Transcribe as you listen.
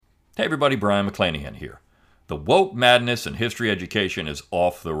Hey everybody, Brian McClanahan here. The woke madness in history education is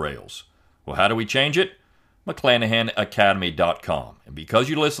off the rails. Well, how do we change it? McClanahanacademy.com. And because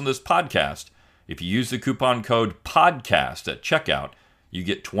you listen to this podcast, if you use the coupon code PODCAST at checkout, you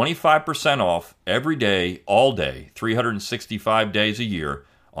get 25% off every day, all day, 365 days a year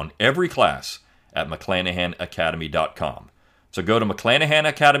on every class at McClanahanacademy.com. So go to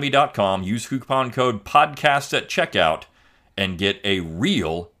McClanahanacademy.com, use coupon code PODCAST at checkout, and get a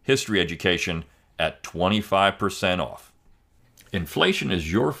real history education at 25% off. Inflation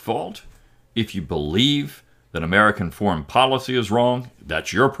is your fault. If you believe that American foreign policy is wrong,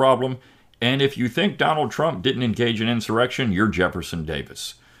 that's your problem. And if you think Donald Trump didn't engage in insurrection, you're Jefferson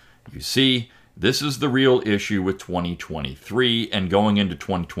Davis. You see, this is the real issue with 2023 and going into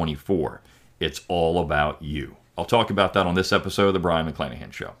 2024. It's all about you. I'll talk about that on this episode of The Brian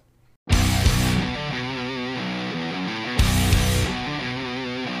McClanahan Show.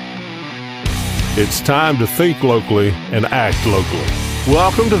 It's time to think locally and act locally.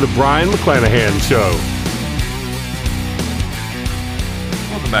 Welcome to the Brian McClanahan Show.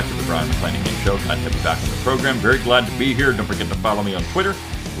 Welcome back to the Brian McClanahan Show. Glad to have you back on the program. Very glad to be here. Don't forget to follow me on Twitter,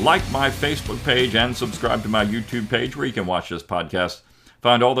 like my Facebook page, and subscribe to my YouTube page where you can watch this podcast.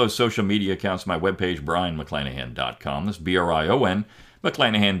 Find all those social media accounts on my webpage, brianmcclanahan.com. That's B-R-I-O-N,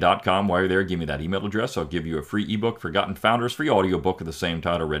 McClanahan.com. While you're there, give me that email address. I'll give you a free ebook, Forgotten Founders, free audiobook of the same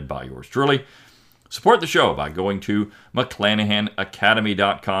title, read by yours truly. Support the show by going to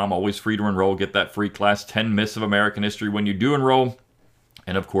McClanahanacademy.com. Always free to enroll. Get that free class, 10 Myths of American History, when you do enroll.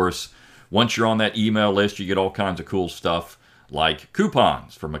 And of course, once you're on that email list, you get all kinds of cool stuff like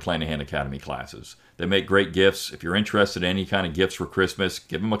coupons for McClanahan Academy classes. They make great gifts. If you're interested in any kind of gifts for Christmas,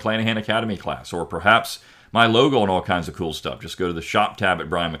 give them a McClanahan Academy class, or perhaps my logo and all kinds of cool stuff. Just go to the shop tab at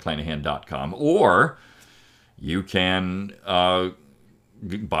brianmcclanahan.com, or you can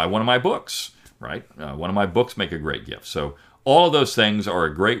buy one of my books. Right? One of my books make a great gift. So all of those things are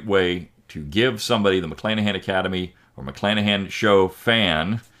a great way to give somebody the McClanahan Academy or McClanahan Show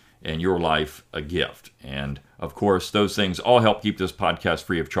fan in your life a gift. And of course, those things all help keep this podcast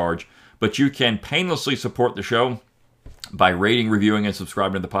free of charge. But you can painlessly support the show by rating, reviewing, and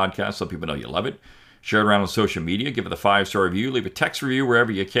subscribing to the podcast so people know you love it. Share it around on social media. Give it a 5-star review. Leave a text review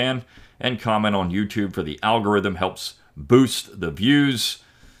wherever you can. And comment on YouTube, for the algorithm helps boost the views.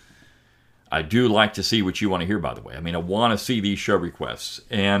 I do like to see what you want to hear, by the way. I want to see these show requests.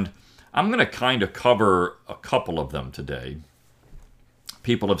 And I'm going to kind of cover a couple of them today.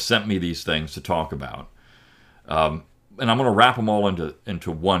 People have sent me these things to talk about. And I'm going to wrap them all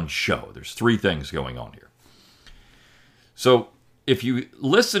into one show. There's 3 things going on here. So if you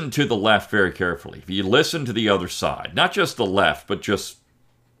listen to the left very carefully, if you listen to the other side, not just the left, but just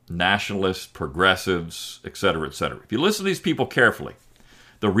nationalists, progressives, etc., etc. If you listen to these people carefully,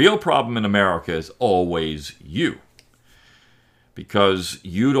 the real problem in America is always you, because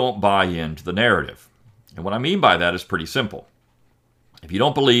you don't buy into the narrative. And what I mean by that is pretty simple. If you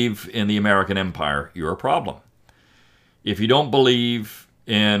don't believe in the American empire, you're a problem. If you don't believe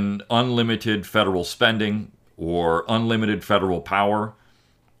in unlimited federal spending or unlimited federal power,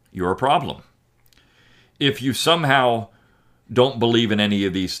 you're a problem. If you somehow don't believe in any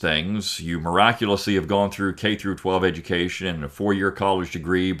of these things, you miraculously have gone through K through 12 education and a 4-year college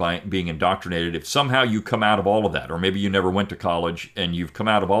degree by being indoctrinated, if somehow you come out of all of that, or maybe you never went to college and you've come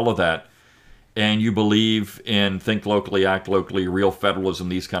out of all of that, and you believe in think locally, act locally, real federalism,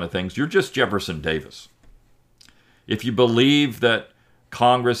 these kind of things, you're just Jefferson Davis. If you believe that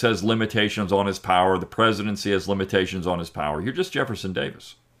Congress has limitations on its power, the presidency has limitations on its power, you're just Jefferson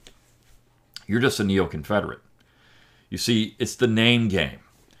Davis. You're just a neo-Confederate. You see, it's the name game.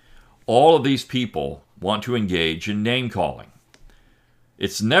 All of these people want to engage in name-calling.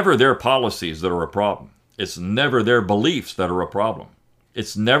 It's never their policies that are a problem. It's never their beliefs that are a problem.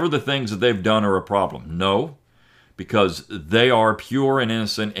 It's never the things that they've done are a problem. No, because they are pure and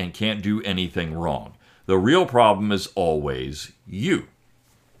innocent and can't do anything wrong. The real problem is always you.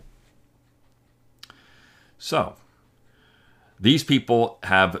 So, these people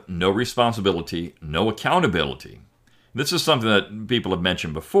have no responsibility, no accountability. This is something that people have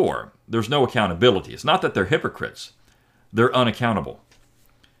mentioned before. There's no accountability. It's not that they're hypocrites. They're unaccountable.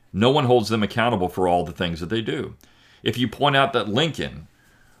 No one holds them accountable for all the things that they do. If you point out that Lincoln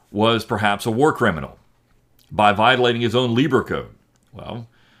was perhaps a war criminal by violating his own Lieber Code, well,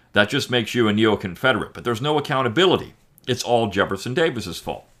 that just makes you a neo-Confederate. But there's no accountability. It's all Jefferson Davis's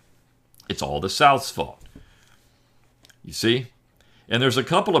fault. It's all the South's fault. You see? And there's a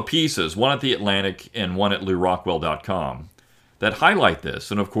couple of pieces, one at The Atlantic and one at LewRockwell.com, that highlight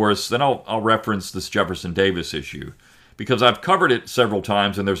this. And of course, then I'll reference this Jefferson Davis issue. because I've covered it several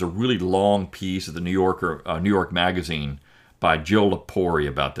times, and there's a really long piece at the New York Magazine by Jill Lepore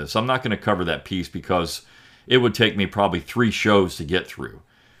about this. I'm not going to cover that piece because it would take me probably 3 shows to get through,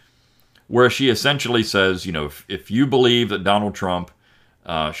 where she essentially says, if you believe that Donald Trump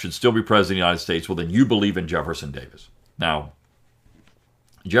should still be president of the United States, well, then you believe in Jefferson Davis. Now,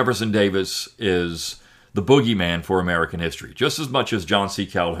 Jefferson Davis is the boogeyman for American history, just as much as John C.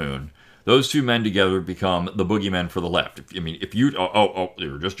 Calhoun. Those 2 men together become the boogeyman for the left. If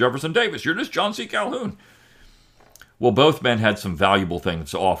you're just Jefferson Davis, you're just John C. Calhoun. Well, both men had some valuable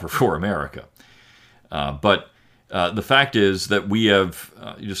things to offer for America. But the fact is that we have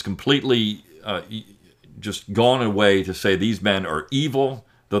just completely just gone away to say these men are evil.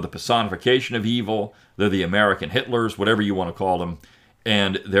 They're the personification of evil. They're the American Hitlers, whatever you want to call them.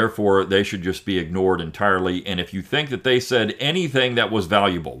 And therefore, they should just be ignored entirely. And if you think that they said anything that was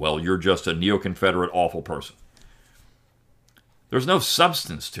valuable, well, you're just a neo-Confederate awful person. There's no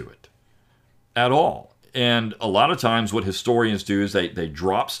substance to it at all. And a lot of times what historians do is they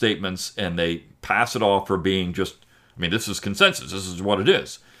drop statements and they pass it off for being just, this is consensus. This is what it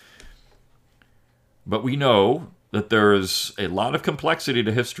is. But we know that there is a lot of complexity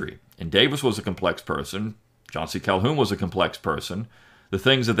to history. And Davis was a complex person. John C. Calhoun was a complex person. The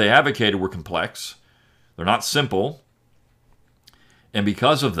things that they advocated were complex. They're not simple. And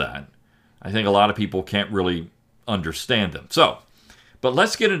because of that, I think a lot of people can't really understand them. But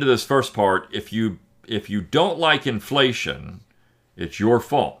let's get into this first part. If you don't like inflation, it's your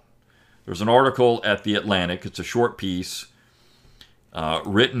fault. There's an article at The Atlantic. It's a short piece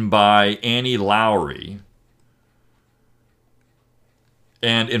written by Annie Lowrey.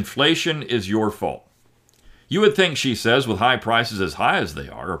 And inflation is your fault. You would think, she says, with prices as high as they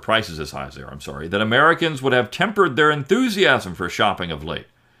are, that Americans would have tempered their enthusiasm for shopping of late,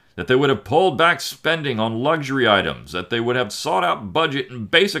 that they would have pulled back spending on luxury items, that they would have sought out budget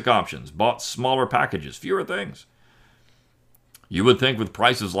and basic options, bought smaller packages, fewer things. You would think with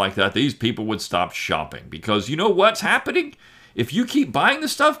prices like that, these people would stop shopping, because you know what's happening? If you keep buying the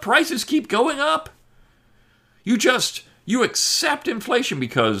stuff, prices keep going up. You accept inflation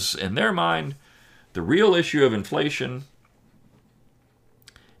because, in their mind, the real issue of inflation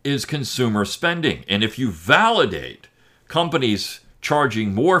is consumer spending. And if you validate companies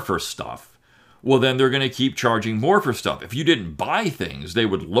charging more for stuff, well, then they're going to keep charging more for stuff. If you didn't buy things, they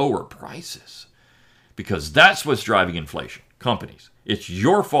would lower prices, because that's what's driving inflation. Companies. It's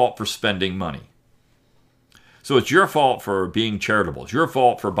your fault for spending money. So it's your fault for being charitable. It's your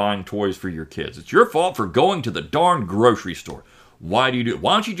fault for buying toys for your kids. It's your fault for going to the darn grocery store. Why do you do it?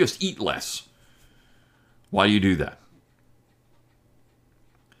 Why don't you just eat less? Why do you do that?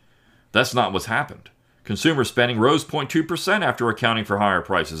 That's not what's happened. Consumer spending rose 0.2% after accounting for higher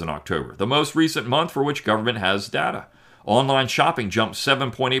prices in October, the most recent month for which government has data. Online shopping jumped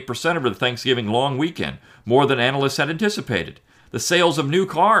 7.8% over the Thanksgiving long weekend, more than analysts had anticipated. The sales of new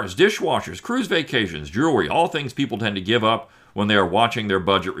cars, dishwashers, cruise vacations, jewelry, all things people tend to give up when they are watching their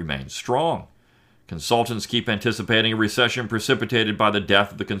budget remain strong. Consultants keep anticipating a recession precipitated by the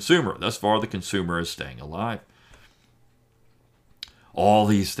death of the consumer. Thus far, the consumer is staying alive. All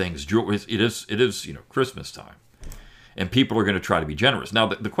these things, it is Christmas time, and people are going to try to be generous. Now,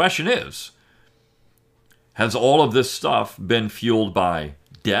 the question is, has all of this stuff been fueled by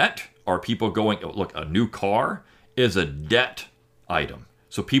debt? Are people going, look, a new car is a debt item.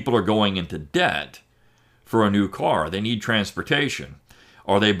 So people are going into debt for a new car. They need transportation.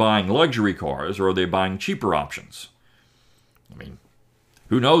 Are they buying luxury cars, or are they buying cheaper options?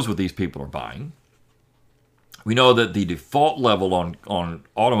 Who knows what these people are buying? We know that the default level on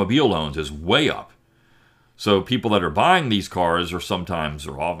automobile loans is way up. So people that are buying these cars are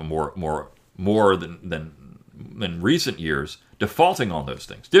often more than recent years defaulting on those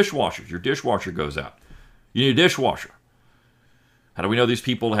things. Dishwashers, your dishwasher goes out. You need a dishwasher. How do we know these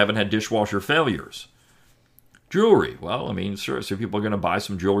people haven't had dishwasher failures? Jewelry. Well, sure, so people are going to buy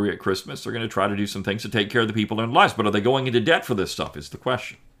some jewelry at Christmas. They're going to try to do some things to take care of the people in their lives. But are they going into debt for this stuff is the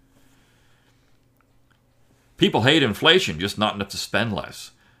question. People hate inflation, just not enough to spend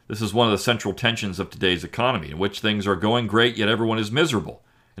less. This is one of the central tensions of today's economy, in which things are going great, yet everyone is miserable.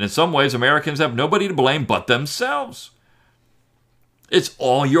 And in some ways, Americans have nobody to blame but themselves. It's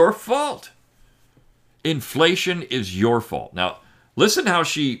all your fault. Inflation is your fault. Now, listen how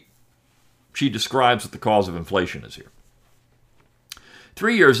she describes what the cause of inflation is here.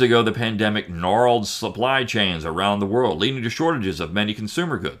 3 years ago, the pandemic gnarled supply chains around the world, leading to shortages of many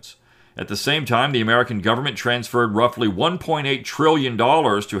consumer goods. At the same time, the American government transferred roughly $1.8 trillion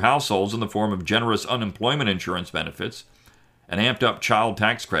to households in the form of generous unemployment insurance benefits and amped up child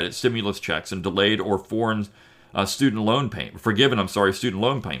tax credits, stimulus checks, and delayed or student loan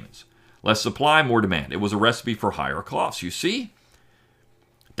payments. Less supply, more demand. It was a recipe for higher costs. You see?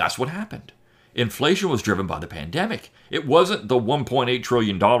 That's what happened. Inflation was driven by the pandemic. It wasn't the $1.8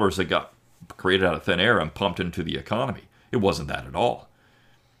 trillion that got created out of thin air and pumped into the economy. It wasn't that at all.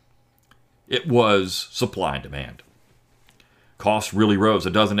 It was supply and demand. Costs really rose. A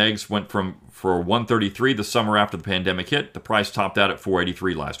dozen eggs went for $133 the summer after the pandemic hit. The price topped out at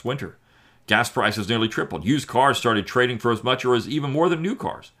 $483 last winter. Gas prices nearly tripled. Used cars started trading for as much or as even more than new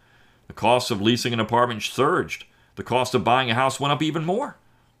cars. The cost of leasing an apartment surged. The cost of buying a house went up even more.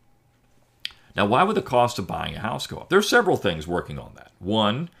 Now, why would the cost of buying a house go up? There are several things working on that.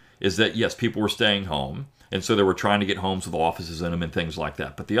 One is that, yes, people were staying home, and so they were trying to get homes with offices in them and things like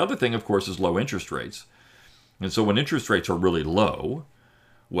that. But the other thing, of course, is low interest rates. And so when interest rates are really low,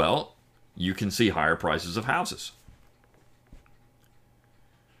 well, you can see higher prices of houses.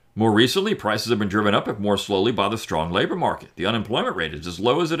 More recently, prices have been driven up more slowly by the strong labor market. The unemployment rate is as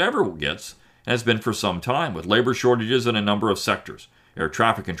low as it ever gets and has been for some time, with labor shortages in a number of sectors: air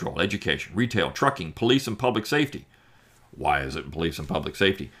traffic control, education, retail, trucking, police and public safety. Why is it police and public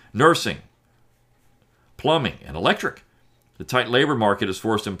safety? Nursing, plumbing, and electric. The tight labor market has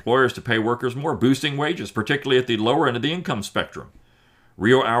forced employers to pay workers more, boosting wages, particularly at the lower end of the income spectrum.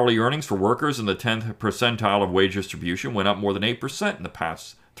 Real hourly earnings for workers in the 10th percentile of wage distribution went up more than 8% in the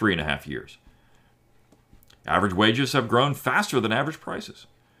past 3.5 years. Average wages have grown faster than average prices.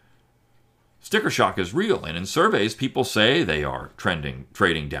 Sticker shock is real, and in surveys, people say they are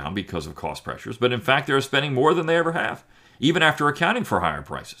trading down because of cost pressures, but in fact, they're spending more than they ever have, even after accounting for higher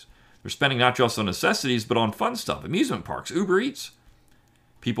prices. They're spending not just on necessities, but on fun stuff, amusement parks, Uber Eats.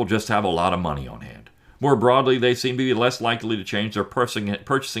 People just have a lot of money on hand. More broadly, they seem to be less likely to change their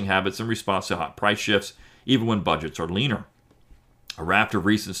purchasing habits in response to hot price shifts, even when budgets are leaner. A raft of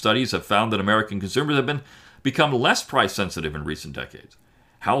recent studies have found that American consumers have become less price sensitive in recent decades.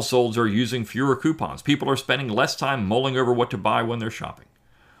 Households are using fewer coupons. People are spending less time mulling over what to buy when they're shopping.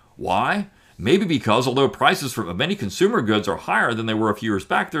 Why? Maybe because although prices for many consumer goods are higher than they were a few years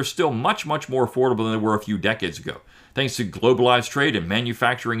back, they're still much, much more affordable than they were a few decades ago, thanks to globalized trade and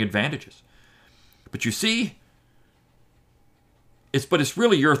manufacturing advantages. But you see, it's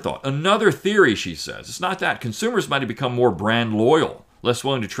really your thought. Another theory, she says, it's not that. Consumers might have become more brand loyal, less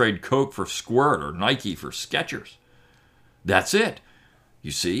willing to trade Coke for Squirt or Nike for Skechers. That's it.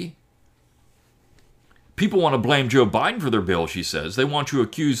 You see? People want to blame Joe Biden for their bill, she says. They want to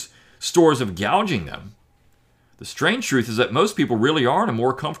accuse stores of gouging them. The strange truth is that most people really are in a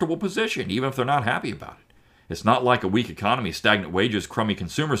more comfortable position, even if they're not happy about it. It's not like a weak economy, stagnant wages, crummy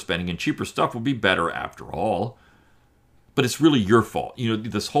consumer spending, and cheaper stuff will be better after all. But it's really your fault. You know,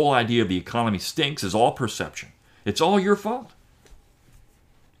 this whole idea of the economy stinks is all perception. It's all your fault.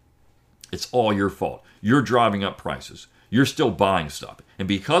 It's all your fault. You're driving up prices. You're still buying stuff. And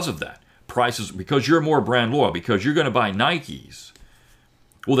because of that, prices, because you're more brand loyal, because you're going to buy Nikes,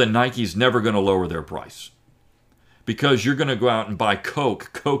 well, then Nike's never going to lower their price. Because you're going to go out and buy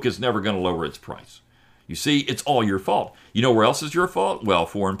Coke, Coke is never going to lower its price. You see, it's all your fault. You know where else is your fault? Well,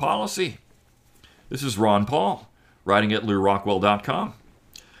 foreign policy. This is Ron Paul, writing at LewRockwell.com.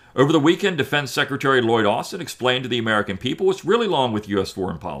 Over the weekend, Defense Secretary Lloyd Austin explained to the American people what's really wrong with U.S.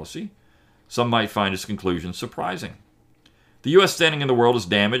 foreign policy. Some might find his conclusions surprising. The U.S. standing in the world is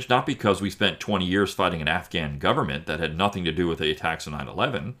damaged not because we spent 20 years fighting an Afghan government that had nothing to do with the attacks on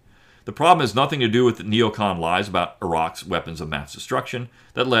 9/11. The problem has nothing to do with the neocon lies about Iraq's weapons of mass destruction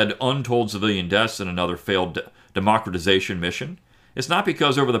that led untold civilian deaths in another failed democratization mission. It's not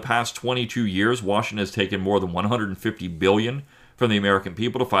because over the past 22 years, Washington has taken more than $150 billion from the American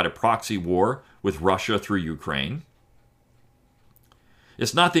people to fight a proxy war with Russia through Ukraine.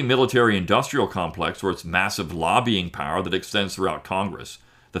 It's not the military-industrial complex or its massive lobbying power that extends throughout Congress,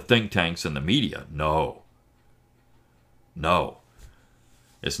 the think tanks, and the media. No.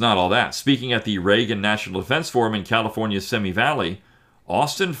 It's not all that. Speaking at the Reagan National Defense Forum in California's Simi Valley,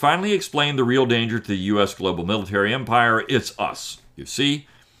 Austin finally explained the real danger to the U.S. global military empire. It's us, you see?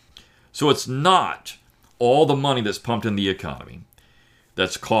 So it's not all the money that's pumped in the economy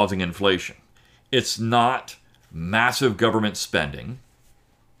that's causing inflation. It's not massive government spending.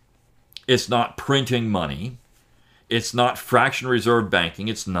 It's not printing money. It's not fraction reserve banking.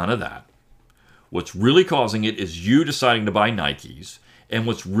 It's none of that. What's really causing it is you deciding to buy Nikes. And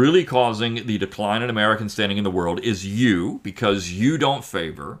what's really causing the decline in American standing in the world is you, because you don't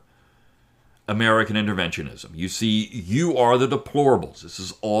favor American interventionism. You see, you are the deplorables. This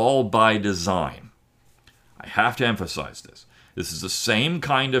is all by design. I have to emphasize this. This is the same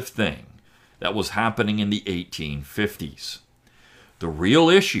kind of thing that was happening in the 1850s. The real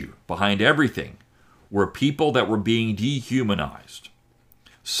issue behind everything were people that were being dehumanized.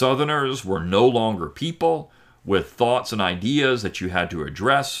 Southerners were no longer people with thoughts and ideas that you had to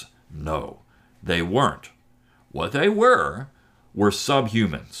address. No, they weren't. What they were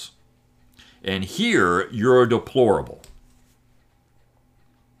subhumans. And here, you're deplorable.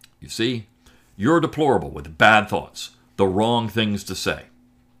 You see? You're deplorable with bad thoughts, the wrong things to say.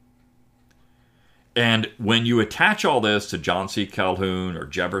 And when you attach all this to John C. Calhoun or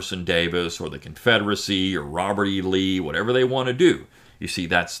Jefferson Davis or the Confederacy or Robert E. Lee, whatever they want to do, you see,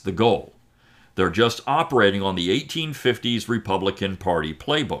 that's the goal. They're just operating on the 1850s Republican Party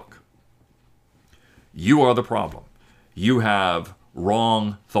playbook. You are the problem. You have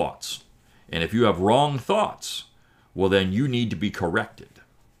wrong thoughts. And if you have wrong thoughts, well, then you need to be corrected.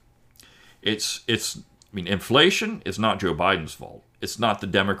 Inflation is not Joe Biden's fault. It's not the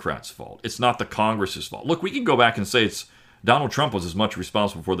Democrats' fault. It's not the Congress's fault. Look, we can go back and say it's Donald Trump was as much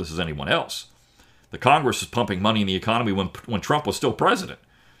responsible for this as anyone else. The Congress is pumping money in the economy when Trump was still president,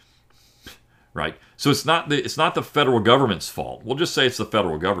 right? So it's not the federal government's fault. We'll just say it's the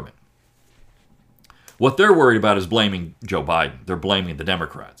federal government. What they're worried about is blaming Joe Biden. They're blaming the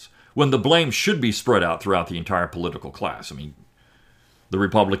Democrats, when the blame should be spread out throughout the entire political class. I mean, the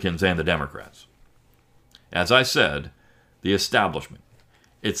Republicans and the Democrats. As I said, the establishment.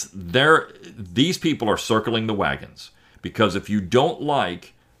 These people are circling the wagons, because if you don't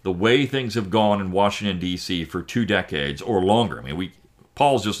like the way things have gone in Washington, D.C. for 2 decades or longer, I mean,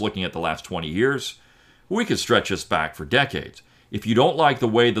 Paul's just looking at the last 20 years. We could stretch this back for decades. If you don't like the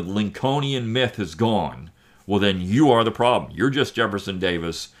way the Lincolnian myth has gone, well, then you are the problem. You're just Jefferson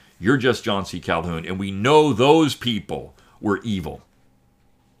Davis. You're just John C. Calhoun. And we know those people were evil.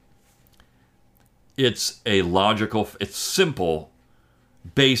 It's simple,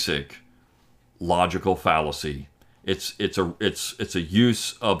 basic, logical fallacy. It's a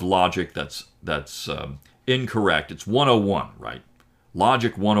use of logic that's incorrect. It's 101, right?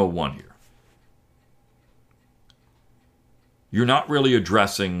 Logic 101 here. You're not really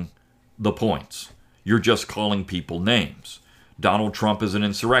addressing the points. You're just calling people names. Donald Trump is an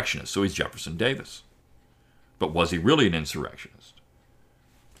insurrectionist, so he's Jefferson Davis. But was he really an insurrectionist?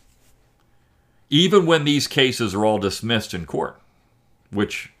 Even when these cases are all dismissed in court,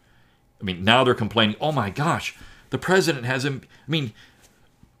 which, now they're complaining, oh my gosh, the president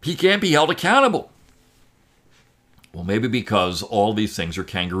he can't be held accountable. Well, maybe because all these things are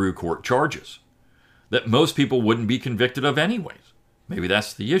kangaroo court charges that most people wouldn't be convicted of anyways. Maybe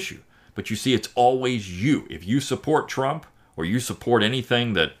that's the issue. But you see, it's always you. If you support Trump or you support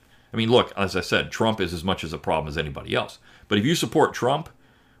anything that, look, as I said, Trump is as much as a problem as anybody else. But if you support Trump,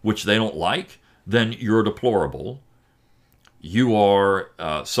 which they don't like, then you're deplorable. You are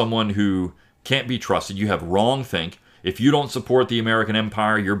someone who can't be trusted. You have wrong think. If you don't support the American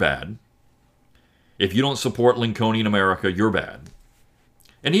empire, you're bad. If you don't support Lincolnian America, you're bad.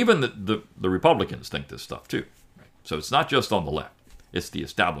 And even the Republicans think this stuff too. Right? So it's not just on the left. It's the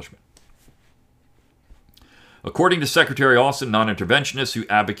establishment. According to Secretary Austin, non-interventionists who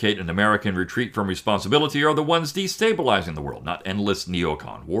advocate an American retreat from responsibility are the ones destabilizing the world, not endless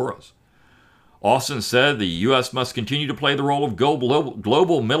neocon wars. Austin said the U.S. must continue to play the role of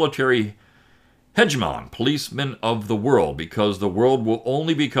global military hegemon, policeman of the world, because the world will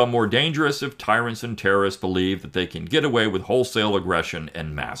only become more dangerous if tyrants and terrorists believe that they can get away with wholesale aggression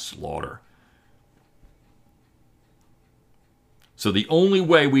and mass slaughter. So the only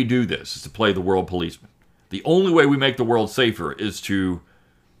way we do this is to play the world policeman. The only way we make the world safer is to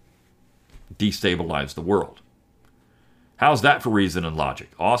destabilize the world. How's that for reason and logic?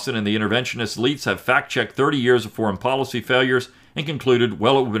 Austin and the interventionist elites have fact-checked 30 years of foreign policy failures and concluded,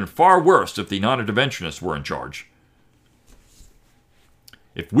 well, it would have been far worse if the non-interventionists were in charge.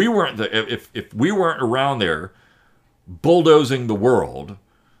 If we weren't around there bulldozing the world,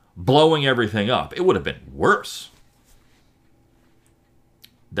 blowing everything up, it would have been worse.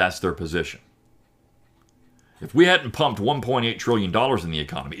 That's their position. If we hadn't pumped $1.8 trillion in the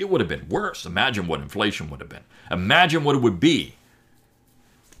economy, it would have been worse. Imagine what inflation would have been. Imagine what it would be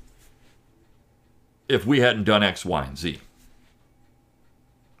if we hadn't done X, Y, and Z.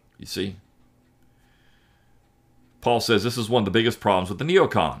 You see? Paul says this is one of the biggest problems with the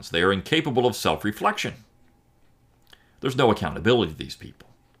neocons. They are incapable of self-reflection. There's no accountability to these people.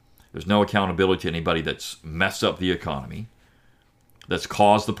 There's no accountability to anybody that's messed up the economy, that's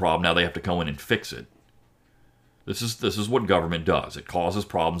caused the problem. Now they have to go in and fix it. This is what government does. It causes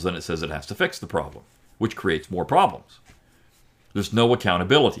problems, then it says it has to fix the problem, which creates more problems. There's no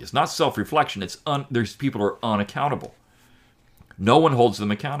accountability. It's not self-reflection. There's people who are unaccountable. No one holds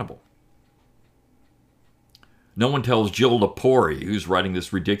them accountable. No one tells Jill Lepore, who's writing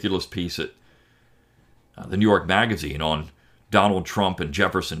this ridiculous piece at the New York Magazine on Donald Trump and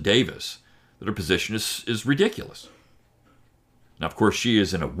Jefferson Davis, that her position is ridiculous. Now, of course, she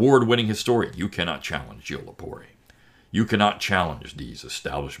is an award-winning historian. You cannot challenge Jill Lepore. You cannot challenge these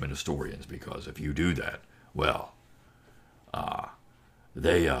establishment historians, because if you do that, well,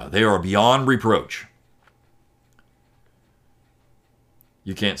 they are beyond reproach.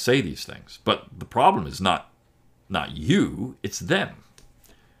 You can't say these things. But the problem is not you, it's them.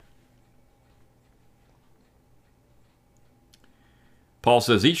 Paul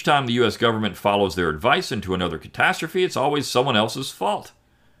says, each time the U.S. government follows their advice into another catastrophe, it's always someone else's fault.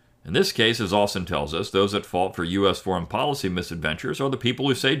 In this case, as Austin tells us, those at fault for U.S. foreign policy misadventures are the people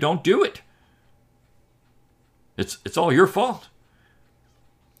who say, don't do it. It's all your fault.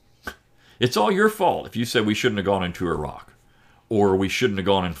 It's all your fault if you said we shouldn't have gone into Iraq, or we shouldn't have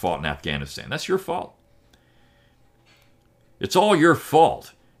gone and fought in Afghanistan. That's your fault. It's all your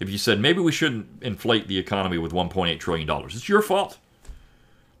fault if you said maybe we shouldn't inflate the economy with $1.8 trillion. It's your fault.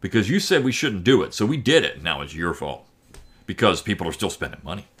 Because you said we shouldn't do it, so we did it, and now it's your fault. Because people are still spending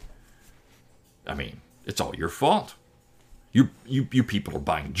money. I mean, it's all your fault. You people are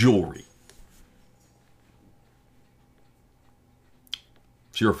buying jewelry.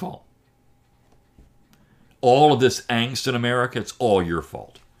 It's your fault. All of this angst in America, it's all your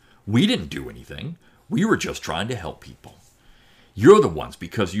fault. We didn't do anything. We were just trying to help people. You're the ones,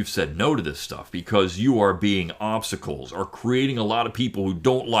 because you've said no to this stuff, because you are being obstacles, or creating a lot of people who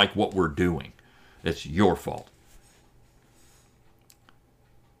don't like what we're doing. It's your fault.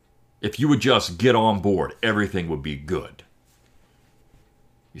 If you would just get on board, everything would be good.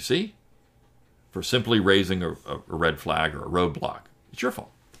 You see? For simply raising a red flag or a roadblock. It's your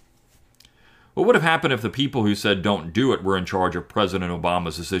fault. What would have happened if the people who said don't do it were in charge of President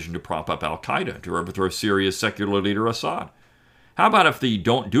Obama's decision to prop up al-Qaeda, to overthrow Syria's secular leader Assad? How about if the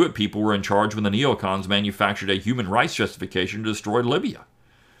don't do it people were in charge when the neocons manufactured a human rights justification to destroy Libya?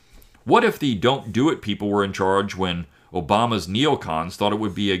 What if the don't do it people were in charge when Obama's neocons thought it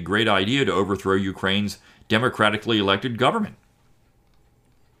would be a great idea to overthrow Ukraine's democratically elected government?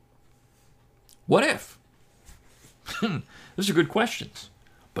 What if? Those are good questions.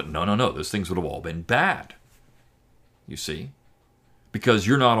 But no, those things would have all been bad. You see? Because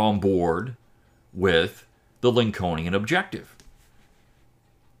you're not on board with the Lincolnian objective.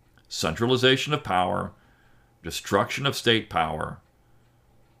 Centralization of power, destruction of state power,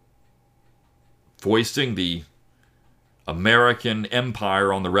 foisting the American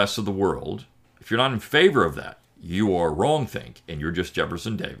empire on the rest of the world. If you're not in favor of that, you are wrong-think, and you're just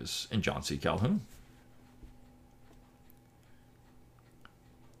Jefferson Davis and John C. Calhoun.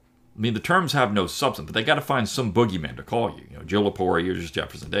 I mean, the terms have no substance, but they got to find some boogeyman to call you. Jill Lepore, you're just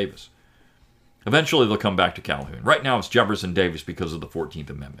Jefferson Davis. Eventually, they'll come back to Calhoun. Right now, it's Jefferson Davis because of the 14th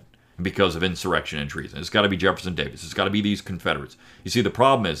Amendment and because of insurrection and treason. It's got to be Jefferson Davis. It's got to be these Confederates. You see, the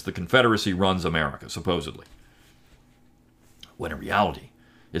problem is the Confederacy runs America, supposedly. When in reality,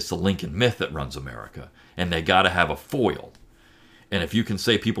 it's the Lincoln myth that runs America, and they got to have a foil. And if you can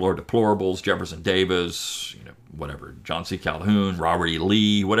say people are deplorables, Jefferson Davis, whatever, John C. Calhoun, Robert E.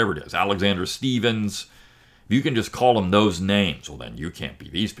 Lee, whatever it is, Alexander Stephens, if you can just call them those names, well, then you can't be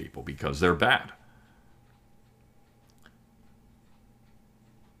these people because they're bad.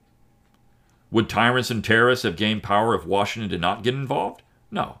 Would tyrants and terrorists have gained power if Washington did not get involved?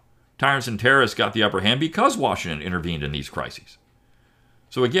 No. Tyrants and terrorists got the upper hand because Washington intervened in these crises.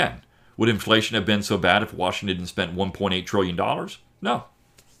 So again, would inflation have been so bad if Washington didn't spend $1.8 trillion? No.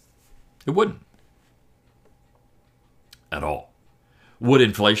 It wouldn't. At all. Would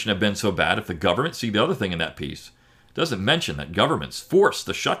inflation have been so bad if the government, see the other thing in that piece, doesn't mention that governments forced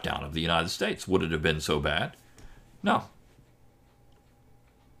the shutdown of the United States. Would it have been so bad? No.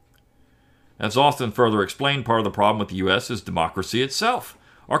 As Austin further explained, part of the problem with the U.S. is democracy itself.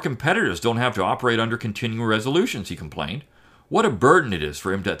 Our competitors don't have to operate under continuing resolutions, he complained. What a burden it is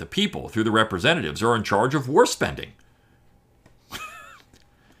for him that the people, through the representatives, are in charge of war spending. You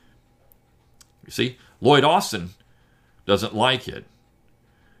see, Lloyd Austin doesn't like it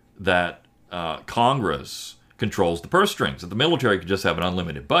that Congress controls the purse strings, that the military could just have an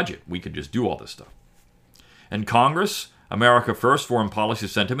unlimited budget. We could just do all this stuff. And Congress, America First foreign policy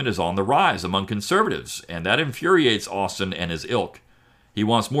sentiment is on the rise among conservatives, and that infuriates Austin and his ilk. He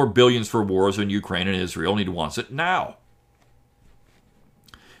wants more billions for wars in Ukraine and Israel, and he wants it now.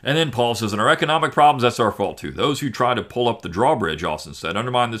 And then Paul says, in our economic problems, that's our fault too. Those who try to pull up the drawbridge, Austin said,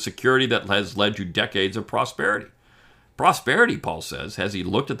 undermine the security that has led to decades of prosperity. Prosperity, Paul says, has he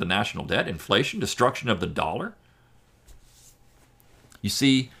looked at the national debt, inflation, destruction of the dollar? You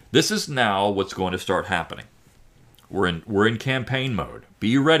see, this is now what's going to start happening. We're in campaign mode.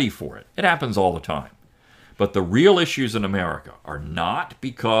 Be ready for it. It happens all the time. But the real issues in America are not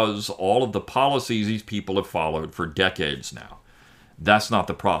because all of the policies these people have followed for decades now. That's not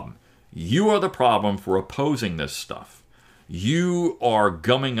the problem. You are the problem for opposing this stuff. You are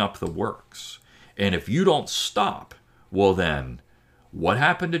gumming up the works. And if you don't stop, well then, what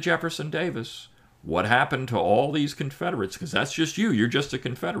happened to Jefferson Davis? What happened to all these Confederates? Because that's just you. You're just a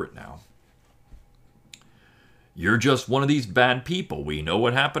Confederate now. You're just one of these bad people. We know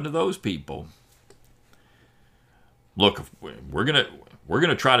what happened to those people. Look, we're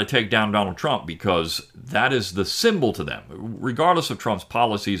gonna try to take down Donald Trump because that is the symbol to them, regardless of Trump's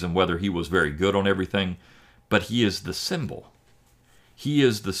policies and whether he was very good on everything. But he is the symbol. He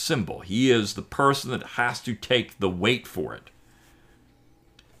is the symbol. He is the person that has to take the weight for it.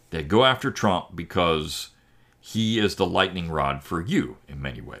 They go after Trump because he is the lightning rod for you in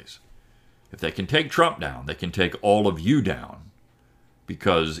many ways. If they can take Trump down, they can take all of you down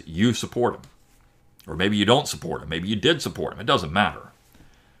because you support him. Or maybe you don't support him. Maybe you did support him. It doesn't matter.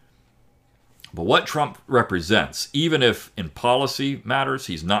 But what Trump represents, even if in policy matters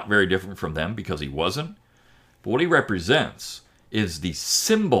he's not very different from them because he wasn't, but what he represents is the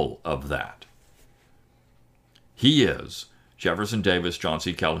symbol of that. He is Jefferson Davis, John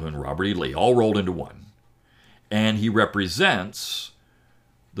C. Calhoun, Robert E. Lee, all rolled into one. And he represents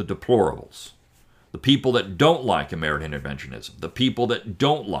the deplorables, the people that don't like American interventionism, the people that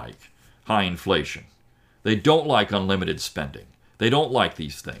don't like high inflation. They don't like unlimited spending. They don't like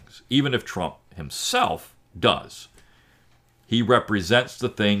these things, even if Trump himself does. He represents the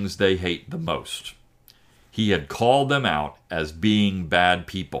things they hate the most. He had called them out as being bad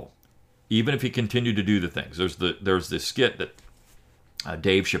people, even if he continued to do the things. There's this skit that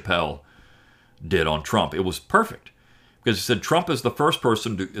Dave Chappelle did on Trump. It was perfect because he said Trump is the first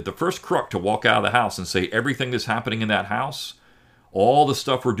the first crook to walk out of the house and say everything that's happening in that house, all the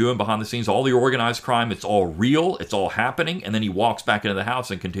stuff we're doing behind the scenes, all the organized crime, it's all real, it's all happening, and then he walks back into the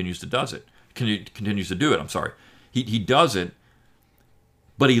house and continues to do it. I'm sorry. He does it,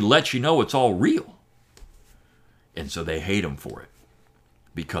 but he lets you know it's all real. And so they hate him for it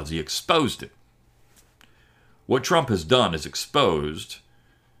because he exposed it. What Trump has done is exposed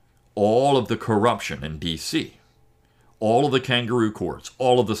all of the corruption in D.C., all of the kangaroo courts,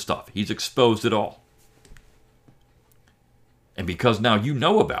 all of the stuff. He's exposed it all. And because now you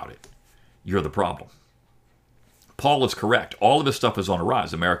know about it, you're the problem. Paul is correct. All of this stuff is on a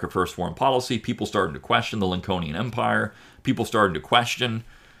rise. America First foreign policy, people starting to question the Lincolnian Empire, people starting to question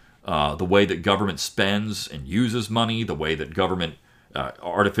the way that government spends and uses money, the way that government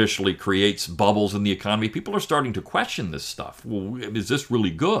artificially creates bubbles in the economy. People are starting to question this stuff. Well, is this really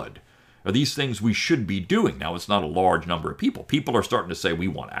good? Are these things we should be doing? Now, it's not a large number of people. People are starting to say we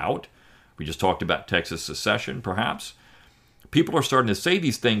want out. We just talked about Texas secession, perhaps. People are starting to say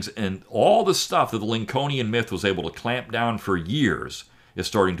these things, and all the stuff that the Lincolnian myth was able to clamp down for years is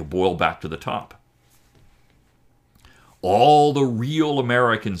starting to boil back to the top. All the real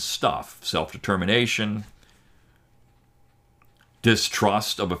American stuff, self-determination,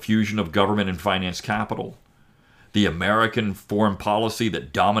 distrust of a fusion of government and finance capital, the American foreign policy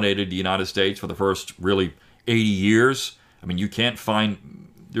that dominated the United States for the first really 80 years. I mean, you can't find,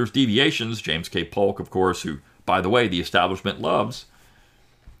 there's deviations. James K. Polk, of course, who, by the way, the establishment loves.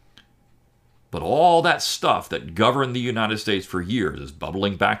 But all that stuff that governed the United States for years is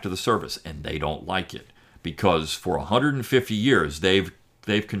bubbling back to the surface, and they don't like it because for 150 years they've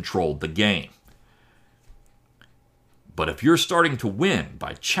controlled the game. But if you're starting to win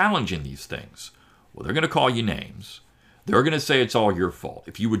by challenging these things, well, they're going to call you names. They're going to say it's all your fault.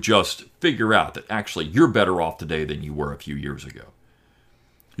 If you would just figure out that actually you're better off today than you were a few years ago.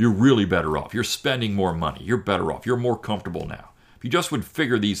 You're really better off. You're spending more money. You're better off. You're more comfortable now. If you just would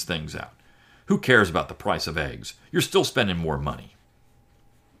figure these things out. Who cares about the price of eggs? You're still spending more money.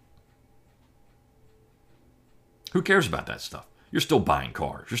 Who cares about that stuff? You're still buying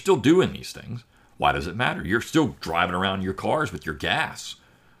cars. You're still doing these things. Why does it matter? You're still driving around your cars with your gas.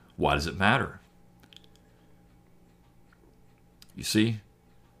 Why does it matter? You see?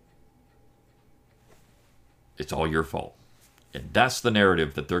 It's all your fault. And that's the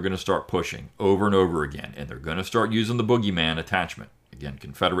narrative that they're going to start pushing over and over again. And they're going to start using the boogeyman attachment. Again,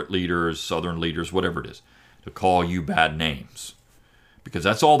 Confederate leaders, Southern leaders, whatever it is, to call you bad names. Because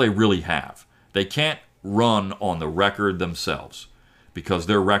that's all they really have. They can't run on the record themselves because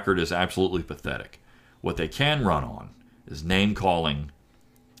their record is absolutely pathetic. What they can run on is name-calling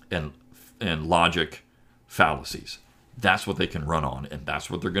and logic fallacies. That's what they can run on, and that's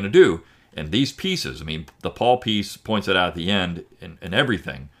what they're going to do. And these pieces, I mean, the Paul piece points it out at the end and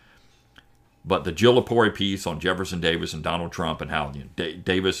everything. But the Jill Lepore piece on Jefferson Davis and Donald Trump and how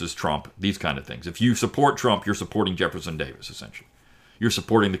Davis is Trump, these kind of things. If you support Trump, you're supporting Jefferson Davis, essentially. You're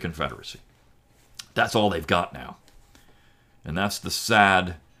supporting the Confederacy. That's all they've got now. And that's the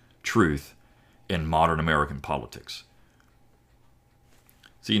sad truth in modern American politics.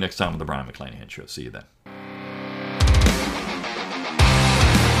 See you next time on the Brion McClanahan Show. See you then.